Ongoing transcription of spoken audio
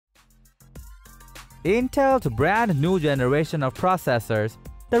Intel's brand new generation of processors,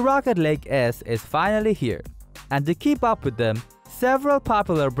 the Rocket Lake S, is finally here. And to keep up with them, several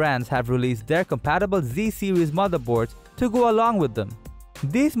popular brands have released their compatible Z-series motherboards to go along with them.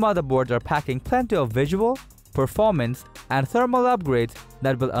 These motherboards are packing plenty of visual, performance, and thermal upgrades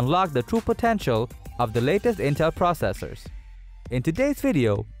that will unlock the true potential of the latest Intel processors. In today's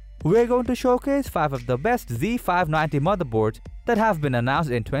video, we're going to showcase 5 of the best Z590 motherboards that have been announced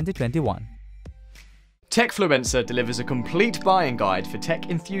in 2021. Techfluencer delivers a complete buying guide for tech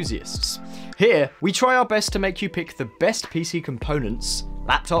enthusiasts. Here, we try our best to make you pick the best PC components,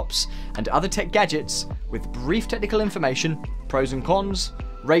 laptops, and other tech gadgets with brief technical information, pros and cons,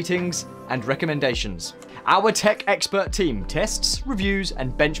 ratings, and recommendations. Our tech expert team tests, reviews,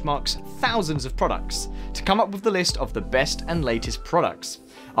 and benchmarks thousands of products to come up with the list of the best and latest products,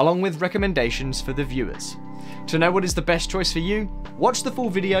 along with recommendations for the viewers. To know what is the best choice for you, watch the full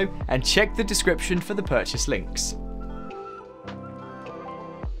video and check the description for the purchase links.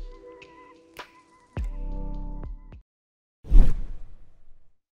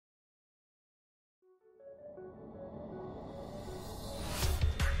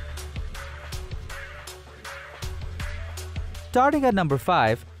 Starting at number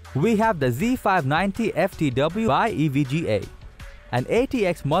 5, we have the Z590 FTW by EVGA, an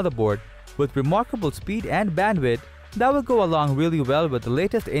ATX motherboard with remarkable speed and bandwidth that will go along really well with the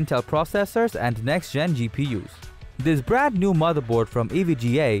latest Intel processors and next-gen GPUs. This brand new motherboard from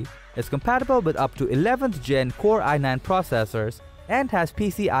EVGA is compatible with up to 11th gen Core i9 processors and has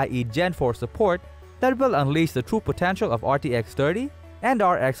PCIe Gen 4 support that will unleash the true potential of RTX 30 and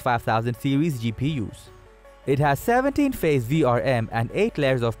RX 5000 series GPUs. It has 17-phase VRM and 8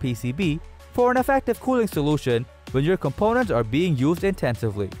 layers of PCB for an effective cooling solution when your components are being used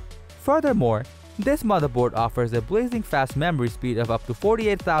intensively. Furthermore, this motherboard offers a blazing fast memory speed of up to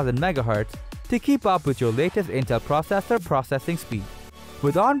 48,000 MHz to keep up with your latest Intel processor processing speed.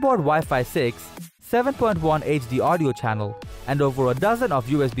 With onboard Wi-Fi 6, 7.1 HD audio channel, and over a dozen of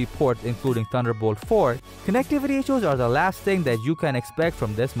USB ports including Thunderbolt 4, connectivity issues are the last thing that you can expect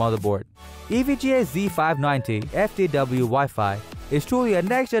from this motherboard. EVGA's Z590 FTW Wi-Fi is truly a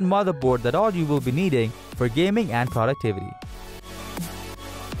next-gen motherboard that all you will be needing for gaming and productivity.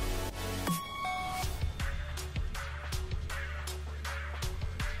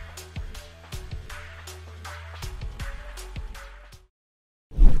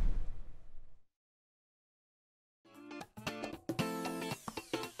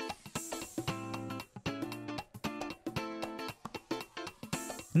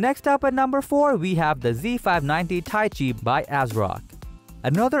 Next up at number 4, we have the Z590 Taichi by ASRock.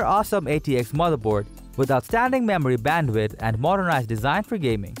 Another awesome ATX motherboard with outstanding memory bandwidth and modernized design for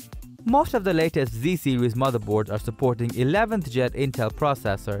gaming. Most of the latest Z-series motherboards are supporting 11th gen Intel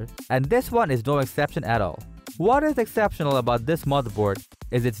processor, and this one is no exception at all. What is exceptional about this motherboard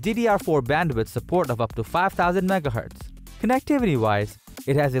is its DDR4 bandwidth support of up to 5000 MHz. Connectivity-wise,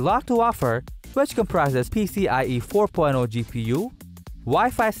 it has a lot to offer, which comprises PCIe 4.0 GPU,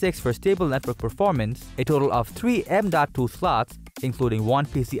 Wi-Fi 6 for stable network performance, a total of 3 M.2 slots including 1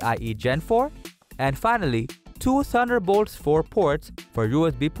 PCIe Gen 4, and finally 2 Thunderbolt 4 ports for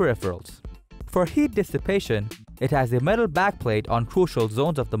USB peripherals. For heat dissipation, it has a metal backplate on crucial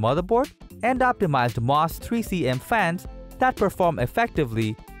zones of the motherboard and optimized MOS 3cm fans that perform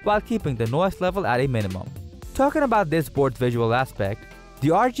effectively while keeping the noise level at a minimum. Talking about this board's visual aspect, the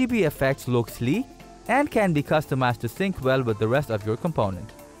RGB effects look sleek and can be customized to sync well with the rest of your component.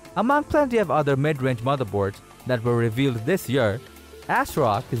 Among plenty of other mid-range motherboards that were revealed this year,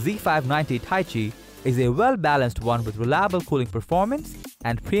 ASRock Z590 Taichi is a well-balanced one with reliable cooling performance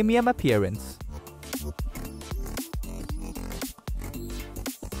and premium appearance.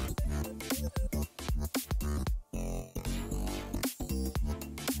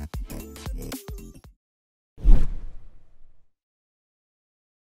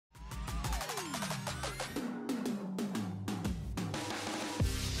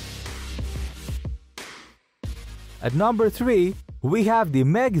 At number 3, we have the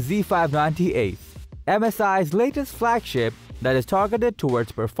MEG Z590 Ace, MSI's latest flagship that is targeted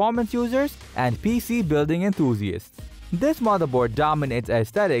towards performance users and PC building enthusiasts. This motherboard dominates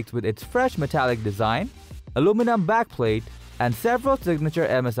aesthetics with its fresh metallic design, aluminum backplate, and several signature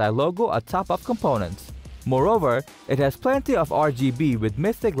MSI logo atop of components. Moreover, it has plenty of RGB with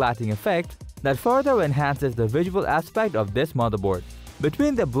mystic lighting effect that further enhances the visual aspect of this motherboard.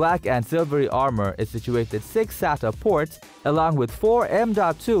 Between the black and silvery armor is situated 6 SATA ports along with 4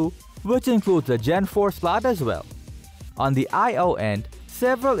 M.2, which includes a Gen 4 slot as well. On the I/O end,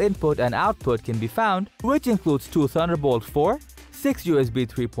 several input and output can be found, which includes 2 Thunderbolt 4, 6 USB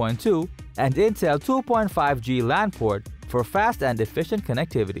 3.2, and Intel 2.5G LAN port for fast and efficient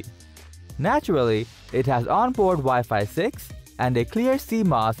connectivity. Naturally, it has onboard Wi-Fi 6 and a clear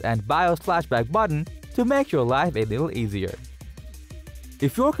CMOS and BIOS flashback button to make your life a little easier.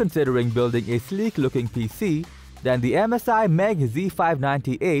 If you're considering building a sleek-looking PC, then the MSI Meg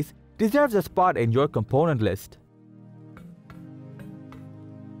Z590 Ace deserves a spot in your component list.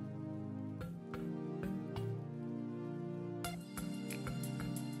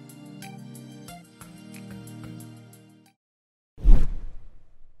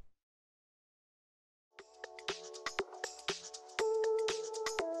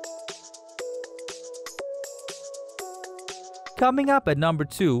 Coming up at number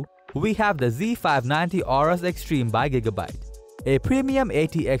 2, we have the Z590 Aorus Extreme by Gigabyte, a premium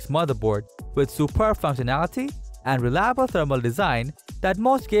ATX motherboard with superb functionality and reliable thermal design that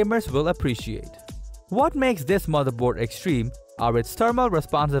most gamers will appreciate. What makes this motherboard extreme are its thermal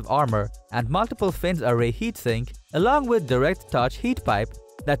responsive armor and multiple fins array heatsink, along with direct touch heat pipe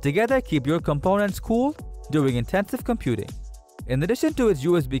that together keep your components cool during intensive computing. In addition to its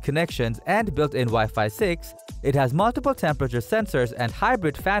USB connections and built-in Wi-Fi 6, it has multiple temperature sensors and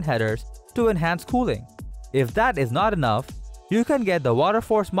hybrid fan headers to enhance cooling. If that is not enough, you can get the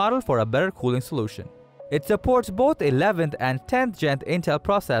Waterforce model for a better cooling solution. It supports both 11th and 10th gen Intel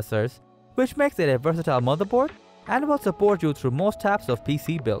processors, which makes it a versatile motherboard and will support you through most types of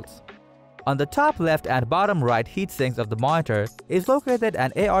PC builds. On the top left and bottom right heatsinks of the monitor is located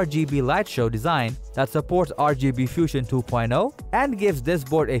an ARGB light show design that supports RGB Fusion 2.0 and gives this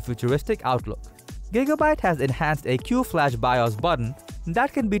board a futuristic outlook. Gigabyte has enhanced a Q-Flash BIOS button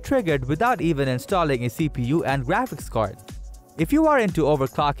that can be triggered without even installing a CPU and graphics card. If you are into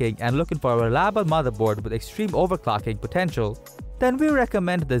overclocking and looking for a reliable motherboard with extreme overclocking potential, then we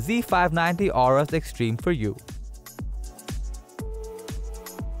recommend the Z590 Aorus Extreme for you.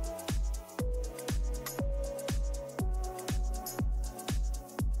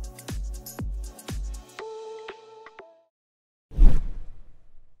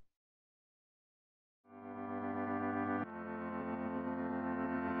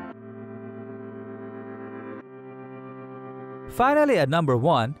 Finally, at number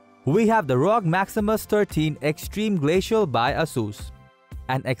 1, we have the ROG Maximus 13 Extreme Glacial by ASUS,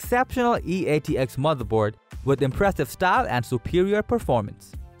 an exceptional eATX motherboard with impressive style and superior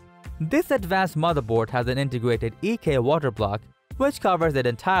performance. This advanced motherboard has an integrated EK water block which covers it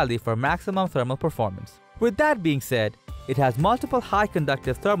entirely for maximum thermal performance. With that being said, it has multiple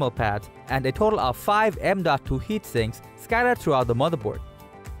high-conductive thermal pads and a total of 5 M.2 heatsinks scattered throughout the motherboard.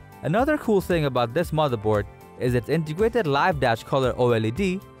 Another cool thing about this motherboard is its integrated live dash color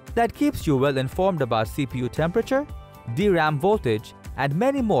OLED that keeps you well informed about CPU temperature, DRAM voltage, and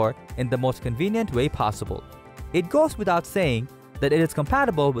many more in the most convenient way possible. It goes without saying that it is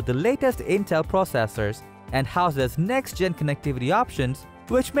compatible with the latest Intel processors and houses next-gen connectivity options,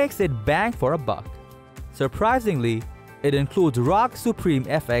 which makes it bang for a buck. Surprisingly, it includes ROG Supreme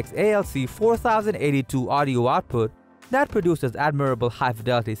FX ALC 4082 audio output that produces admirable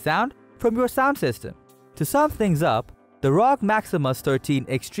high-fidelity sound from your sound system. To sum things up, the ROG Maximus 13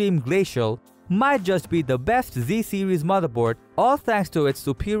 Extreme Glacial might just be the best Z-series motherboard, all thanks to its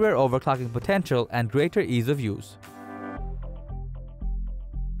superior overclocking potential and greater ease of use.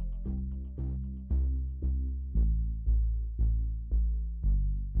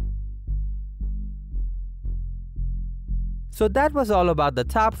 So that was all about the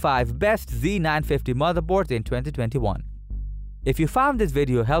top 5 best Z950 motherboards in 2021. If you found this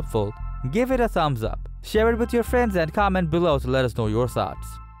video helpful, give it a thumbs up, share it with your friends and comment below to let us know your thoughts.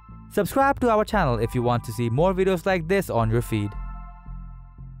 Subscribe to our channel if you want to see more videos like this on your feed.